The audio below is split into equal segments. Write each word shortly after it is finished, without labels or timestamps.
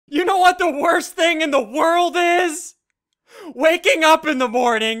what the worst thing in the world is? Waking up in the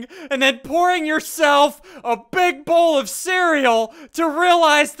morning and then pouring yourself a big bowl of cereal to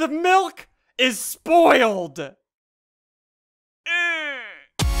realize the milk is spoiled.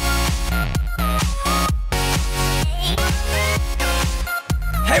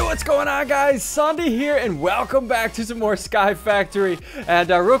 Hey, what's going on, guys? SSundee here, and welcome back to some more SkyFactory. And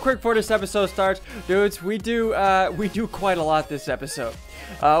real quick before this episode starts, dudes, we do quite a lot this episode.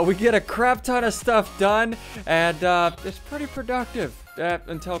 We get a crap ton of stuff done, and it's pretty productive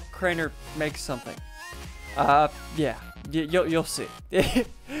until Crainer makes something. Yeah, you'll see.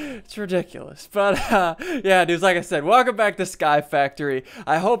 It's ridiculous, but yeah, dudes, like I said, welcome back to SkyFactory.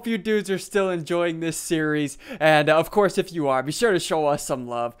 I hope you dudes are still enjoying this series, and of course, if you are, be sure to show us some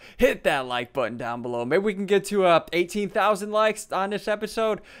love. Hit that like button down below. Maybe we can get to 18,000 likes on this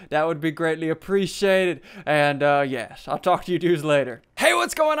episode. That would be greatly appreciated. And yes, I'll talk to you dudes later. Hey,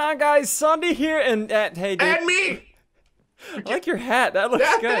 what's going on, guys? SSundee here, and hey, dude. And me. I like your hat. That looks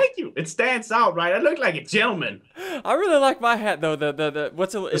good. Thank you. It stands out, right? I look like a gentleman. I really like my hat though. The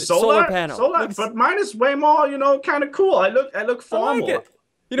what's it? Solar panel. But mine is way more, you know, kind of cool. I look formal. I like it.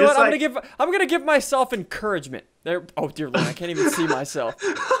 You know what? I'm gonna give myself encouragement. There. Oh dear Lord, I can't even see myself.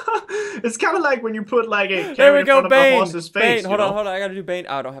 It's kind of like when you put like a there we go, in front of a horse's face. Bane. Hold on. I gotta do Bane.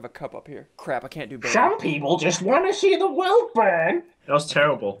 Oh, I don't have a cup up here. Crap, I can't do Bane. Some people just want to see the world burn. That was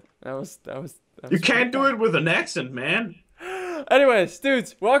terrible. That was you can't do it with an accent, man. Anyways,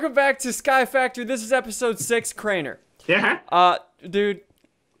 dudes, welcome back to SkyFactory. This is episode 6, Crainer. Yeah? Dude.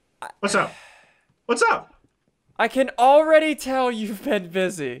 What's up? What's up? I can already tell you've been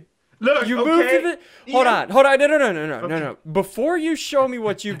busy. Look, you moved to the... Hold on. No. Before you show me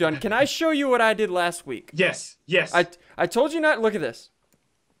what you've done, can I show you what I did last week? Yes. I told you not... Look at this.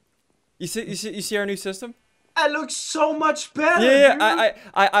 You see our new system? I look so much better. Yeah, dude.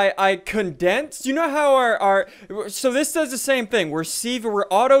 I condensed. You know how our so this does the same thing. We're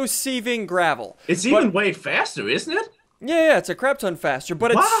auto sieving gravel. It's even way faster, isn't it? Yeah, it's a crap ton faster.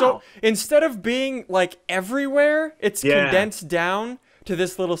 But it's so instead of being like everywhere, it's condensed down to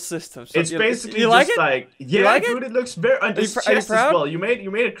this little system. So it's basically like just it? like dude, it looks very. And this chest as well. You made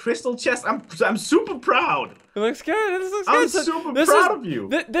a crystal chest. I'm super proud. It looks good. This looks I'm good. super proud of you.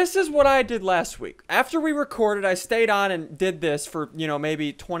 This is what I did last week. After we recorded, I stayed on and did this for, you know,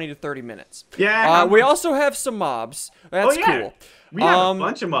 maybe 20 to 30 minutes. Yeah. We also have some mobs. That's cool. We have a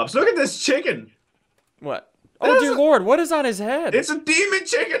bunch of mobs. Look at this chicken. What? Oh, dear Lord. What is on his head? It's a demon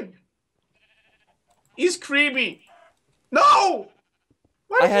chicken. He's creepy. No!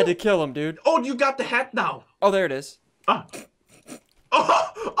 I had to kill him, dude. Oh, you got the hat now. Oh, there it is. Oh,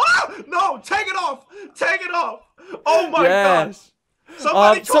 no, take it off. Take it off. Oh my God.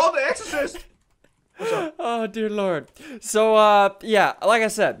 Somebody call the exorcist. What's up? Oh, dear Lord. So, yeah, like I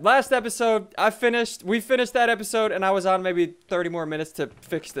said, last episode, we finished that episode, and I was on maybe 30 more minutes to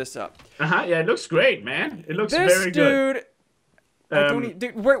fix this up. Yeah, it looks great, man. It looks This very dude, tell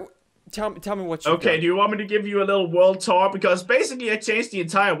me what you do you want me to give you a little world tour? Because basically I changed the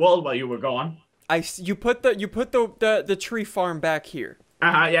entire world while you were gone. You put the tree farm back here.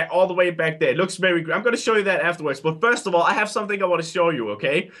 Yeah, all the way back there. It looks very good. I'm going to show you that afterwards. But first of all, I have something I want to show you,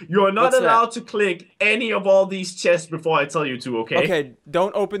 okay? You are not allowed to click any of all these chests before I tell you to, okay? Okay,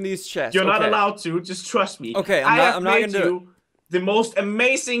 don't open these chests. You're not allowed to. Just trust me. Okay, I'm not going to do it. The most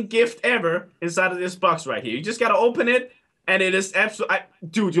amazing gift ever inside of this box right here. You just got to open it, and it is absolutely...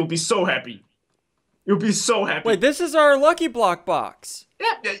 Dude, you'll be so happy. You'll be so happy. Wait, this is our Lucky Block box.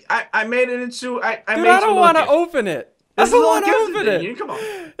 Yeah, I made it into... Dude, I don't want to open it. I don't want to open it. Come on.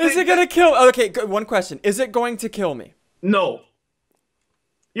 Is it gonna kill? Okay, one question. Is it going to kill me? No.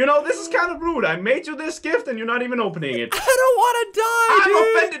 You know, this is kind of rude. I made you this gift and you're not even opening it. I don't want to die, dude.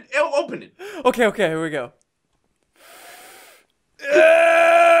 I'm offended. Open it. Okay, here we go.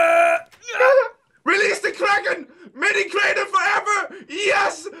 Release the Kraken! MrCrainer forever!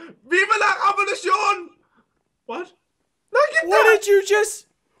 Yes! Viva la revolution! What? Look at that! What did you just...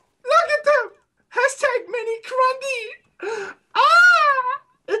 Look at them! Hashtag MrCrainer!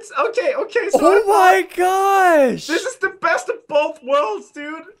 It's okay, so oh my gosh! This is the best of both worlds, dude!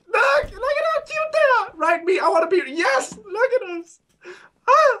 Look at how cute they are! Right, me, I want to be... Yes! Look at us!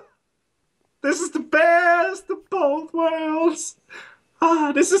 This is the best of both worlds!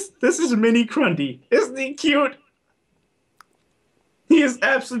 This is MrCrainer. Isn't he cute? He is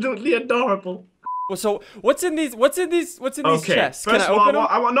absolutely adorable. Well, so what's in these chests? Can First I of all, open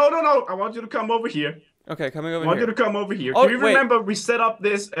them? No. I want you to come over here. Okay, coming over here. I want here. you to come over here. Oh, Do you remember we set up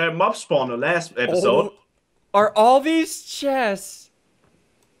this mob spawner last episode? Are all these chests?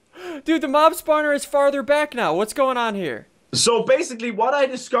 Dude, the mob spawner is farther back now. What's going on here? So basically, what I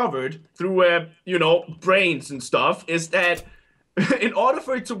discovered through, you know, brains and stuff is that in order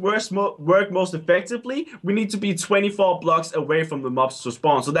for it to work most effectively, we need to be 24 blocks away from the mobs to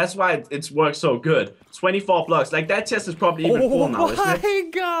spawn. So that's why it's worked so good. 24 blocks. Like, that chest is probably even full now, isn't it? Oh my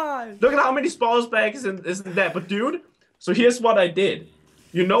god! Look at how many spawns bags isn't that. But dude, so here's what I did.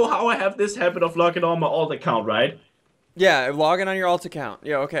 You know how I have this habit of logging on my alt account, right? Yeah, logging on your alt account.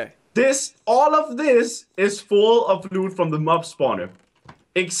 Yeah, okay. All of this is full of loot from the mob spawner.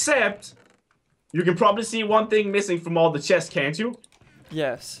 Except, you can probably see one thing missing from all the chests, can't you?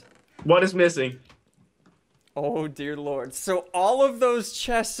 Yes. What is missing? Oh, dear lord. So all of those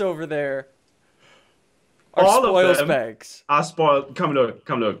chests over there are All spoils of them bags. are spoiled. Come look,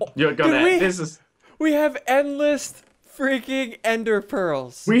 come look. You're gonna, We have endless freaking ender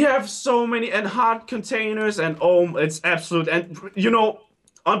pearls. We have so many, and hard containers, and oh, it's absolute, and you know,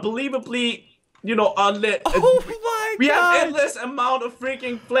 unbelievably, you know, unlit. Oh my we god! have endless amount of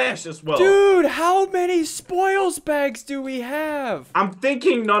freaking flash as well. Dude, how many spoils bags do we have? I'm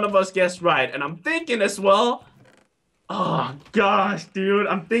thinking none of us guessed right, and I'm thinking as well. Oh gosh, dude,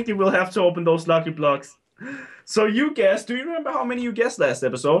 I'm thinking we'll have to open those lucky blocks. So you guessed. Do you remember how many you guessed last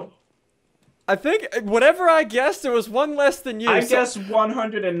episode? I think whatever I guessed, it was one less than you. I guessed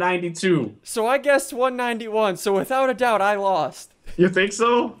 192. So I guessed 191. So without a doubt, I lost. You think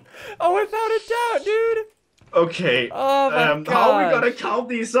so? Oh, without a doubt, dude. Okay. Oh my god. How are we gonna count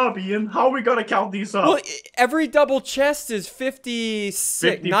these up, Ian? How are we gonna count these up? Well, every double chest is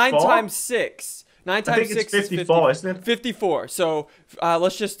 56. 9 times 6. 9 times 6 is 54, isn't it? 54. So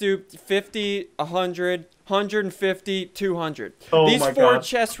let's just do 50, 100, 150, 200. Oh These my four God.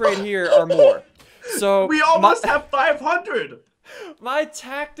 chests right here are more. So we almost have 500. My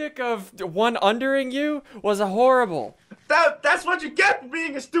tactic of one-undering you was horrible. That's what you get for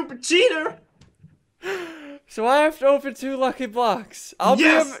being a stupid cheater. So I have to open 2 lucky blocks.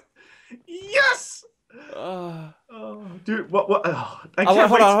 Yes. Dude, what? Hold on. I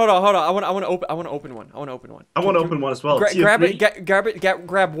want to open one. I want to open one. I want to open one as well.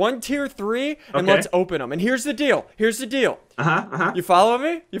 Grab one tier 3 and let's open them. And here's the deal. You follow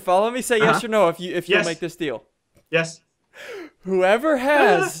me? Say yes or no if you'll make this deal. Yes. Whoever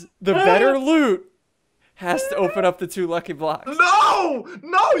has the better loot has to open up the 2 lucky blocks. No,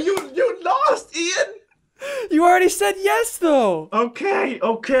 you lost, Ian. You already said yes, though. Okay.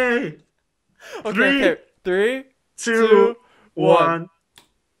 Okay. 3, 2, 1.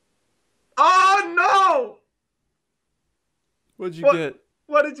 Oh no! What'd you get?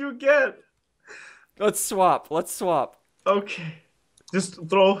 What did you get? Let's swap. Okay. Just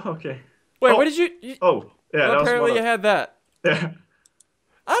throw. Okay. Wait, what did you? Oh, yeah. Well, apparently you had that. Yeah.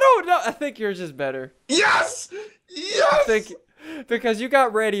 I don't know. I think yours is better. Yes! I think because you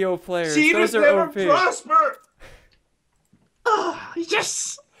got radio players. Cheaters Those are never OP. prosper. Oh,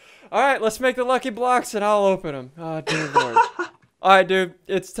 yes. All right, let's make the lucky blocks and I'll open them. Oh, dear lord. All right, dude.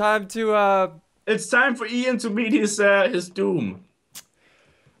 It's time to It's time for Ian to meet his doom.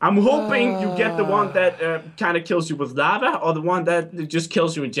 I'm hoping you get the one that kind of kills you with lava, or the one that just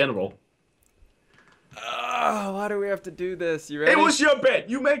kills you in general. Why do we have to do this? You ready? It was your bet.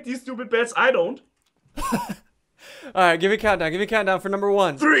 You make these stupid bets. I don't. All right, give me a countdown. Give me a countdown for number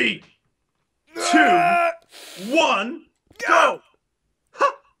 1. 3, 2, 1, go.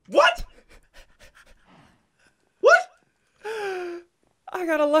 Huh? What? What? I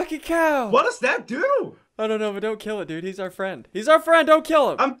got a lucky cow. What does that do? I don't know, but don't kill it, dude. He's our friend. Don't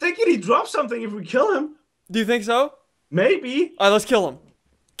kill him. I'm thinking he drops something if we kill him. Do you think so? Maybe. All right, let's kill him.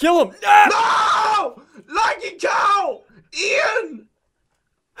 Kill him. No! Lucky cow! Ian!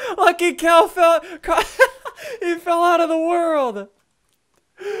 Lucky cow fell. He fell out of the world. No!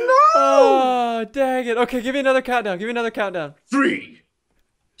 Oh, dang it. Okay, give me another countdown. 3,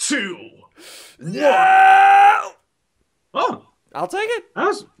 2, 1. No! Oh. I'll take it.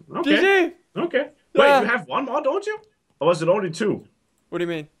 That's okay. GG. Okay. Wait, Yeah. you have one more, don't you? Or was it only 2? What do you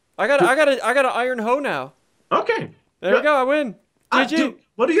mean? I got an iron hoe now. Okay. There we go. I win. GG. Dude,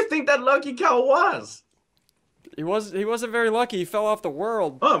 what do you think that lucky cow was? He wasn't very lucky. He fell off the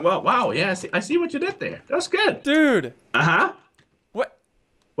world. Oh, well, wow. Yeah, I see what you did there. That's good. Dude. Uh-huh. What?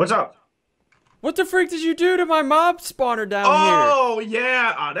 What's up? What the freak did you do to my mob spawner down here? Oh,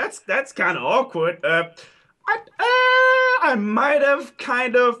 yeah. That's kind of awkward. I might have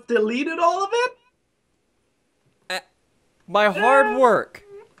kind of deleted all of it. My hard work.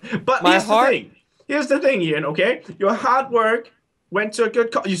 But here's the thing, Ian, okay? Your hard work went to a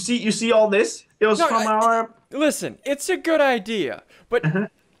good you see all this? It was from our... Listen, it's a good idea, but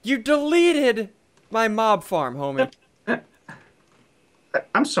you deleted my mob farm, homie.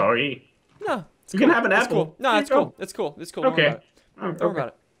 I'm sorry. No, You can have an It's apple. cool. No, it's cool. It's cool. It's cool. Okay. Don't worry about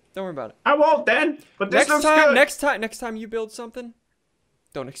it. Don't worry about it. I won't then. But this looks good. Next time you build something,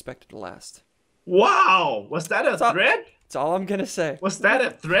 don't expect it to last. Wow. Was that a threat? That's all I'm gonna say. Was that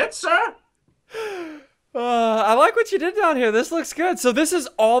a threat, sir? I like what you did down here. This looks good. So this is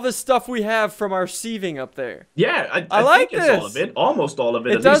all the stuff we have from our sieving up there. Yeah, I like think this. It's all of it. Almost all of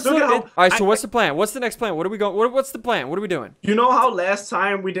it. It does look. All right. So what's the plan? What's the next plan? What are we going? What's the plan? What are we doing? You know how last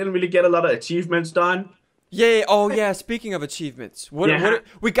time we didn't really get a lot of achievements done? Yeah. Oh yeah. Speaking of achievements, what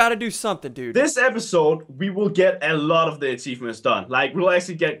we got to do something, dude. This episode, we will get a lot of the achievements done. Like, we'll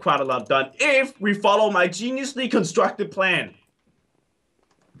actually get quite a lot done if we follow my geniusly constructed plan.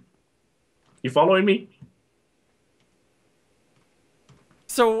 You following me?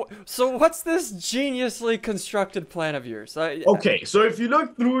 So what's this geniusly constructed plan of yours? Okay, so if you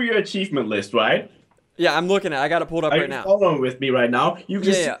look through your achievement list, right? Yeah, I'm looking at it. I got it pulled up right now. Are you following with me right now? You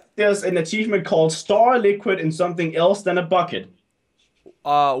can see there's an achievement called Store a Liquid in something else than a bucket.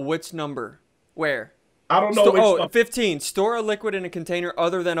 Which number? Where? I don't know which number. 15. Store a liquid in a container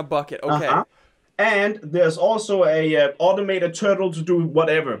other than a bucket. Okay. And there's also a automated turtle to do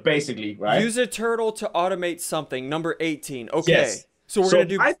whatever, basically, right? Use a turtle to automate something. Number 18. Okay. Yes. So we're gonna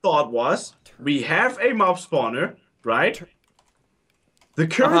do. My thought was we have a mob spawner, right? The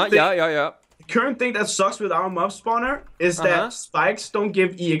current thing, yeah. The current thing that sucks with our mob spawner is that spikes don't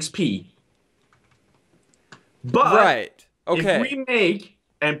give EXP. But if we make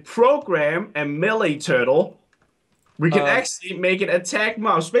and program a melee turtle, we can actually make it attack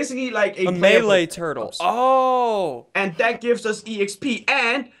mobs. Basically like a melee turtle. Mobs. Oh. And that gives us EXP.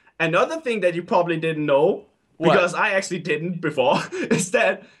 And another thing that you probably didn't know, because I actually didn't before, is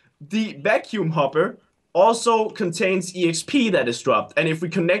that the vacuum hopper also contains EXP that is dropped. And if we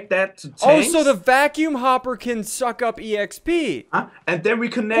connect that to tanks... Oh, so the vacuum hopper can suck up EXP. And then we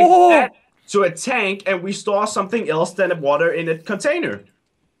connect that to a tank and we store something else than water in a container.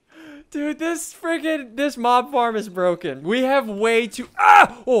 Dude, this mob farm is broken. We have way too...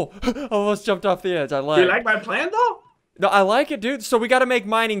 Ah! Oh, I almost jumped off the edge. I lied. Do you like my plan, though? No, I like it, dude. So we got to make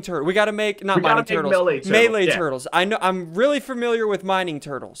mining turtles. We got to make melee turtles. I know. I'm really familiar with mining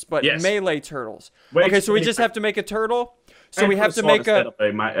turtles, but melee turtles. Okay, so we just have to make a turtle. So we have to make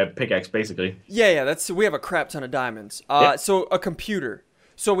a pickaxe, basically. Yeah. We have a crap ton of diamonds. So a computer.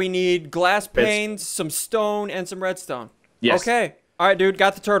 So we need glass panes, some stone, and some redstone. Yes. Okay. All right, dude.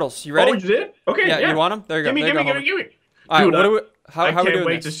 Got the turtles. You ready? Oh, you did? Okay. Yeah. You want them? There you go. Give me. All right. Dude, how are we doing I can't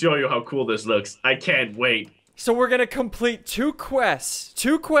wait to show you how cool this looks. I can't wait. So we're gonna complete two quests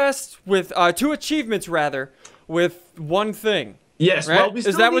with 2 achievements rather, with one thing. Yes, right? Well, we still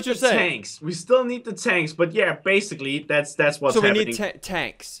Is that need what you're saying? Tanks. We still need the tanks, but yeah, basically that's what's happening. So we need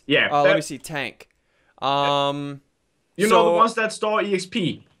tanks. Yeah. Let me see, tank. You know the ones that store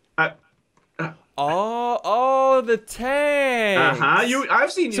EXP. The tanks.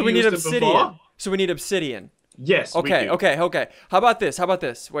 I've seen you. So we need use obsidian. Them before. So we need obsidian. Yes. Okay. How about this?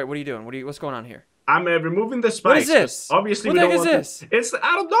 Wait, what are you doing? What's going on here? I'm removing the spikes. What is this? Obviously, what the heck is this? It's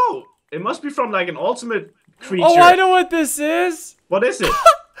I don't know. It must be from like an ultimate creature. Oh, I know what this is. What is it?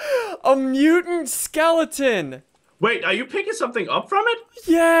 A mutant skeleton. Wait, are you picking something up from it?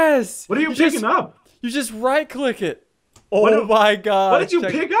 Yes. What are you picking up? You just right-click it. Oh my god. What did you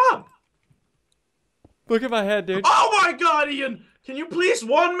pick up? Look at my head, dude. Oh my god, Ian! Can you please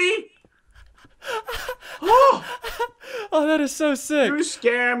warn me? Oh, that is so sick. You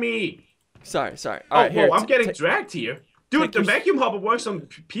scare me. Sorry. All right, here. I'm getting dragged here. Dude, the vacuum hopper works on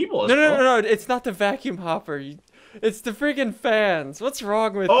people as well. No. It's not the vacuum hopper. It's the freaking fans. What's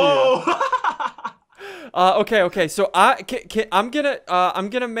wrong with you? Okay. So I'm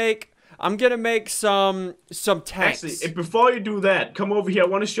gonna make some tanks. Actually, before you do that, come over here. I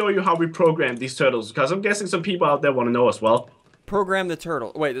want to show you how we program these turtles, because I'm guessing some people out there want to know as well. Program the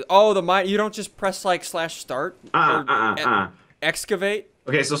turtle. Wait. Oh, you don't just press like /start. Excavate.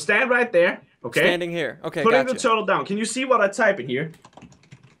 Okay, so stand right there. Okay. Standing here. Okay. Putting the turtle down. Can you see what I type in here?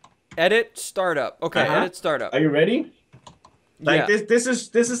 Edit startup. Okay. Edit startup. Are you ready? Like this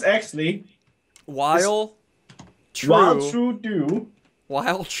is actually while true do.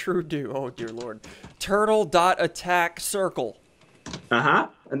 Oh dear lord. Turtle.attack circle.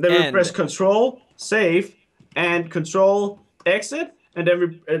 And then we press Control Save and Control Exit, and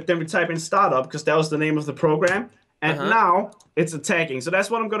then we type in startup, because that was the name of the program. And now it's attacking. So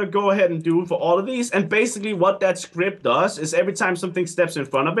that's what I'm going to go ahead and do for all of these. And basically what that script does is every time something steps in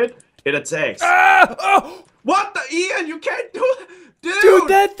front of it, it attacks. What the? Ian, you can't do it. Dude,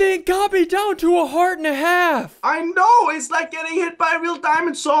 that thing got me down to 1.5 hearts. I know. It's like getting hit by a real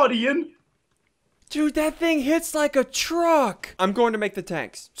diamond sword, Ian. Dude, that thing hits like a truck. I'm going to make the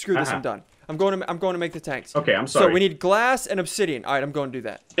tanks. Screw this, I'm done. I'm going to make the tanks. Okay, I'm sorry. So we need glass and obsidian. All right, I'm going to do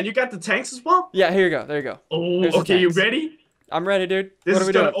that. And you got the tanks as well? Yeah, here you go. There you go. Oh, There's the okay, you tanks. ready? I'm ready, dude. This What are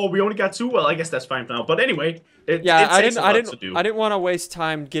we doing? Oh, we only got 2. Well, I guess that's fine for now. But anyway, I takes a lot to do. didn't want to waste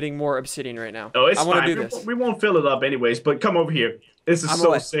time getting more obsidian right now. Oh, it's I want fine. to do this. We won't fill it up anyways. But come over here. This is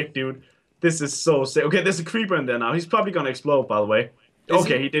so sick, dude. This is so sick. Okay, there's a creeper in there now. He's probably gonna explode, by the way.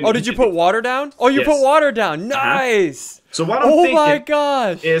 Okay, he didn't. Oh, did you put water down? Oh, you put water down. Nice. So what I'm thinking my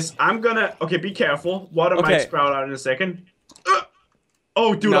gosh. is I'm gonna. Okay, be careful. Water might sprout out in a second.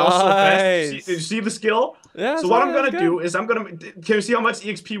 Oh, dude, nice. I was so fast. Did you see the skill? Yeah. So what I'm gonna do is Can you see how much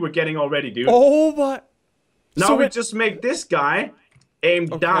EXP we're getting already, dude? Oh my. Now we just make this guy aim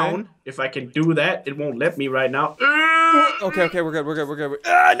down. If I can do that, it won't let me right now. Okay, we're good.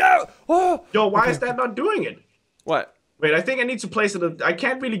 No! Oh! Yo, why is that not doing it? What? Wait, I think I need to place it. I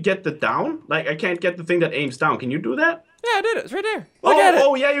can't really get the down. Like, I can't get the thing that aims down. Can you do that? Yeah, I did it. It's right there. Look at it.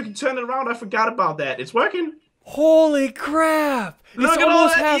 Oh, yeah, you can turn it around. I forgot about that. It's working. Holy crap! Look at all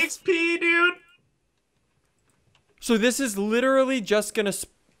that EXP, dude. So this is literally just gonna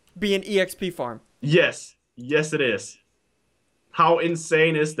be an EXP farm. Yes. Yes, it is. How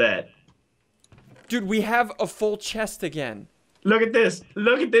insane is that? Dude, we have a full chest again. Look at this.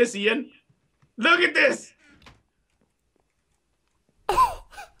 Look at this, Ian. Look at this.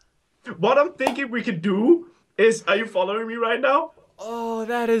 What I'm thinking we could do is, are you following me right now? Oh,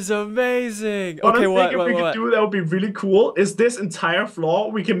 that is amazing. What Okay, I'm thinking what? we could do that would be really cool is this entire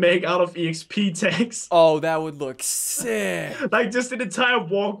floor we can make out of EXP tanks. Oh, that would look sick. Like just an entire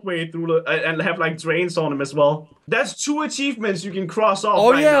walkway through and have like drains on them as well. That's 2 achievements you can cross off.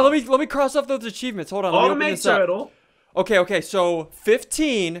 Oh right yeah, now. let me cross off those achievements. Hold on, let me open Automate this up. turtle. Okay, so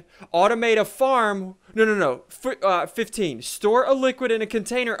 15, automate a farm. No. 15, store a liquid in a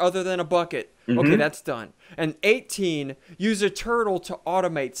container other than a bucket. Okay, that's done. And 18, use a turtle to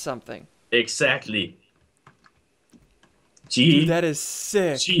automate something. Exactly. Dude, that is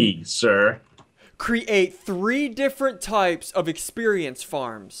sick. G, sir. Create 3 different types of experience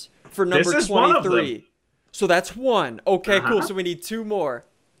farms for number This is 23. one of them. So that's 1. Okay, cool. So we need 2 more.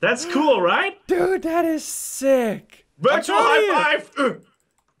 That's cool, right? Dude, that is sick. Virtual high five.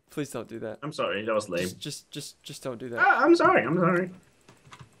 Please don't do that. I'm sorry, that was lame. Just don't do that. I'm sorry.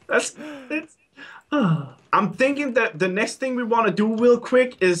 That's I'm thinking that the next thing we want to do real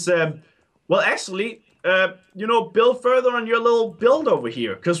quick is well, actually, you know, build further on your little build over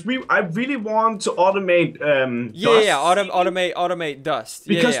here, because I really want to automate automate dust.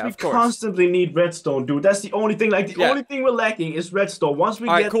 Because yeah, we of course. constantly need redstone, dude. That's the only thing. Like the only thing we're lacking is redstone. Once we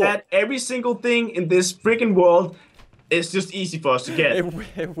get that, every single thing in this freaking world, it's just easy for us to get.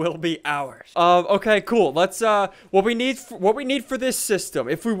 It will be ours. Okay, cool. Let's what we need for this system.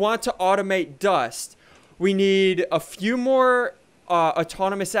 If we want to automate dust, we need a few more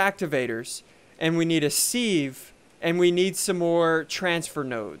autonomous activators, and we need a sieve, and we need some more transfer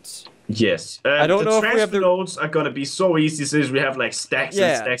nodes. Yes. I don't know if we have the nodes are gonna be so easy since we have like stacks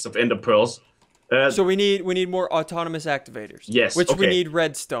and stacks of ender pearls. So we need more autonomous activators. Yes. Which we need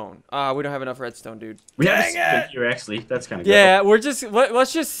redstone. We don't have enough redstone, dude. We have it here actually. That's kind of good. Yeah,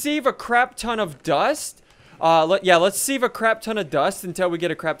 let's just sieve a crap ton of dust. Let's sieve a crap ton of dust until we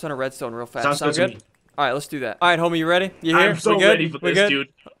get a crap ton of redstone real fast. Sound good? All right, let's do that. All right, homie, you ready? You here? I'm so ready for this, dude.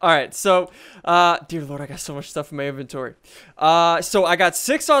 All right, so, dear Lord, I got so much stuff in my inventory. So I got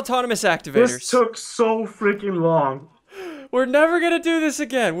 6 autonomous activators. This took so freaking long. We're never gonna do this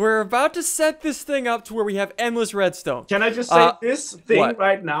again. We're about to set this thing up to where we have endless redstone. Can I just say this thing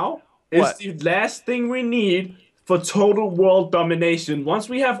right now is the last thing we need for total world domination. Once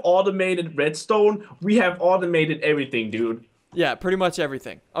we have automated redstone, we have automated everything, dude. Yeah, pretty much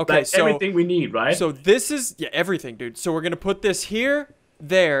everything. Okay, like so everything we need, right? So this is everything, dude. So we're gonna put this here,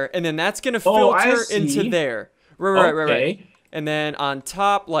 there, and then that's gonna filter into there. Right. And then on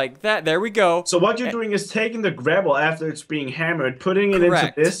top, like that, there we go. So what you're doing is taking the gravel after it's being hammered, putting it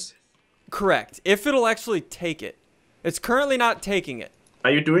into this? Correct. If it'll actually take it. It's currently not taking it.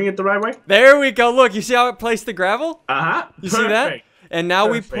 Are you doing it the right way? There we go. Look, you see how it placed the gravel? Uh-huh. You see that? And now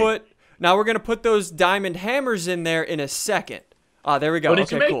now we're going to put those diamond hammers in there in a second. There we go. Oh, did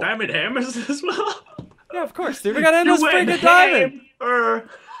you make diamond hammers as well? Yeah, of course, dude. We got endless freaking diamond.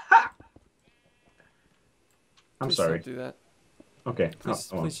 I'm sorry. Don't do that. Okay. Please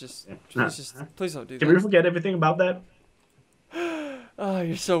don't do that. Can we forget everything about that? Oh,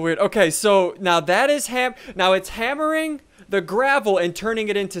 you're so weird. Okay, so now that is now it's hammering the gravel and turning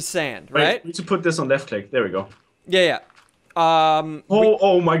it into sand, right? We need to put this on left click. There we go. Yeah.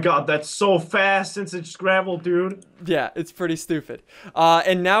 Oh my god, that's so fast since it's gravel, dude. Yeah, it's pretty stupid.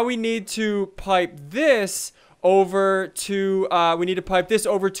 And now we need to pipe this over to, we need to pipe this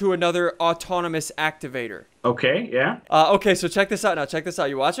over to another autonomous activator. Okay, yeah. Okay, so check this out now. Check this out.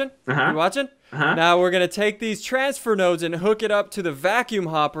 You watching? You watching? Now we're going to take these transfer nodes and hook it up to the vacuum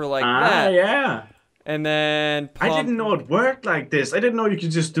hopper like that. Yeah. And then pump. I didn't know it worked like this. I didn't know you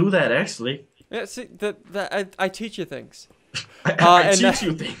could just do that, actually. Yeah, see, I teach you things. I teach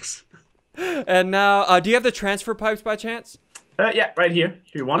you things. And now, do you have the transfer pipes by chance? Yeah, right here.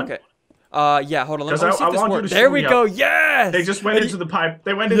 Do you want it? Yeah, hold on. Let me see I if this want you works. to There show we me go. how. Yes! They just went into the pipe.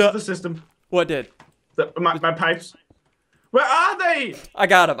 They went into the system. What did? My pipes. Where are they? I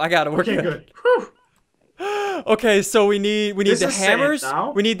got them. We're okay, good. Okay, so we need the hammers.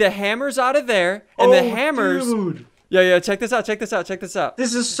 We need the hammers out of there, and the hammers. Dude. Yeah. Check this out.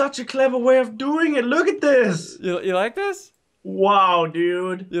 This is such a clever way of doing it. Look at this. You like this? Wow,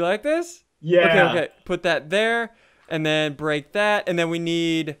 dude. You like this? Yeah. Okay. Put that there, and then break that, and then we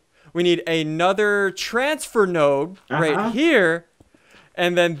need another transfer node right here.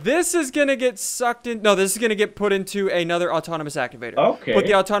 And then this is going to get sucked in. No, this is going to get put into another autonomous activator. Okay. Put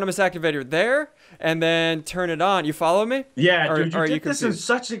the autonomous activator there and then turn it on. You follow me? Yeah, dude, you did this in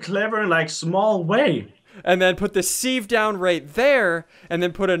such a clever, like, small way. And then put the sieve down right there and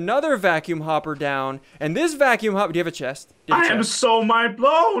then put another vacuum hopper down. And this vacuum hopper, do you have a chest? I am so mind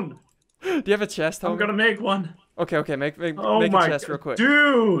blown. Do you have a chest, homie? I'm going to make one. Okay, make a chest real quick.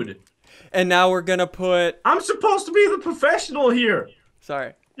 Dude. And now we're going to put... I'm supposed to be the professional here.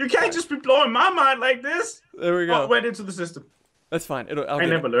 Sorry. You can't just be blowing my mind like this. There we go. Oh, went into the system. That's fine. I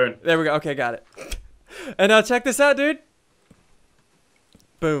never learned. There we go. Okay, got it. And now check this out, dude.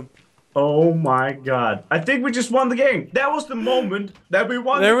 Boom. Oh my god. I think we just won the game. That was the moment that we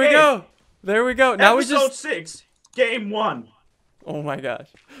won the game. There we go. Now Episode 6, game 1. Oh my gosh.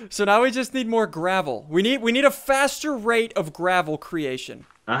 So now we just need more gravel. We need a faster rate of gravel creation.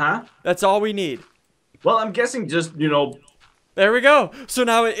 That's all we need. Well, I'm guessing just, There we go. So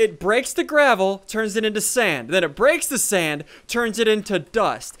now it breaks the gravel, turns it into sand. Then it breaks the sand, turns it into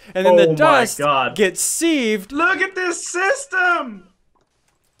dust. And then the dust gets sieved. Look at this system!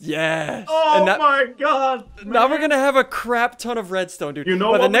 Yes. Oh my god. Now we're going to have a crap ton of redstone, dude. You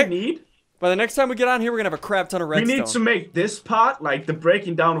know what we need? By the next time we get on here, we're going to have a crap ton of redstone. We need to make this part, like the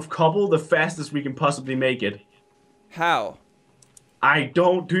breaking down of cobble, the fastest we can possibly make it. How?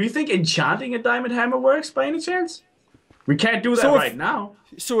 Do you think enchanting a diamond hammer works by any chance? We can't do that right now.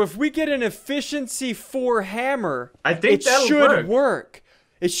 So if we get an efficiency 4 hammer, I think it should work.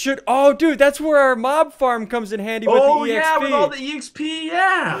 It should. Oh, dude, that's where our mob farm comes in handy with the EXP. Oh, yeah, with all the EXP,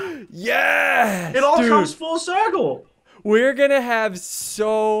 yeah. Yes. It all comes full circle. We're going to have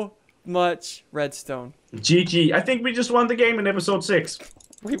so much redstone. GG. I think we just won the game in episode 6.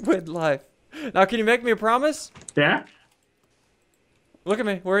 We win live. Now, can you make me a promise? Yeah? Look at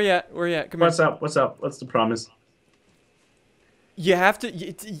me. Where are you at? Come here. What's up? What's the promise? You have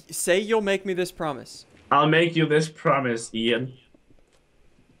to say you'll make me this promise. I'll make you this promise, Ian.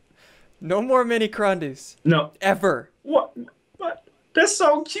 No more mini crundies. No. Ever. What? That's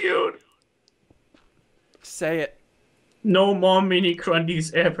so cute. Say it. No more mini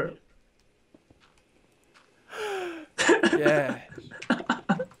crundies ever. Yeah.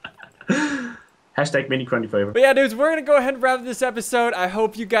 Hashtag mini crundy forever. But yeah, dudes, we're gonna go ahead and wrap up this episode. I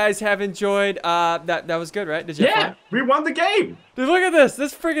hope you guys have enjoyed. That was good, right? Did you have fun? We won the game. Dude, look at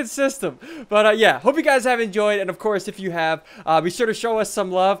this freaking system. But yeah, hope you guys have enjoyed. And of course, if you have, be sure to show us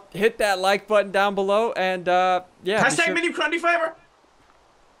some love. Hit that like button down below. And yeah. Hashtag mini crundy forever.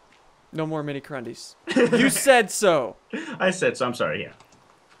 No more mini crundies. You said so. I said so. I'm sorry.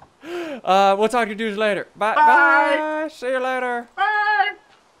 Yeah. We'll talk to you dudes later. Bye. See you later. Bye.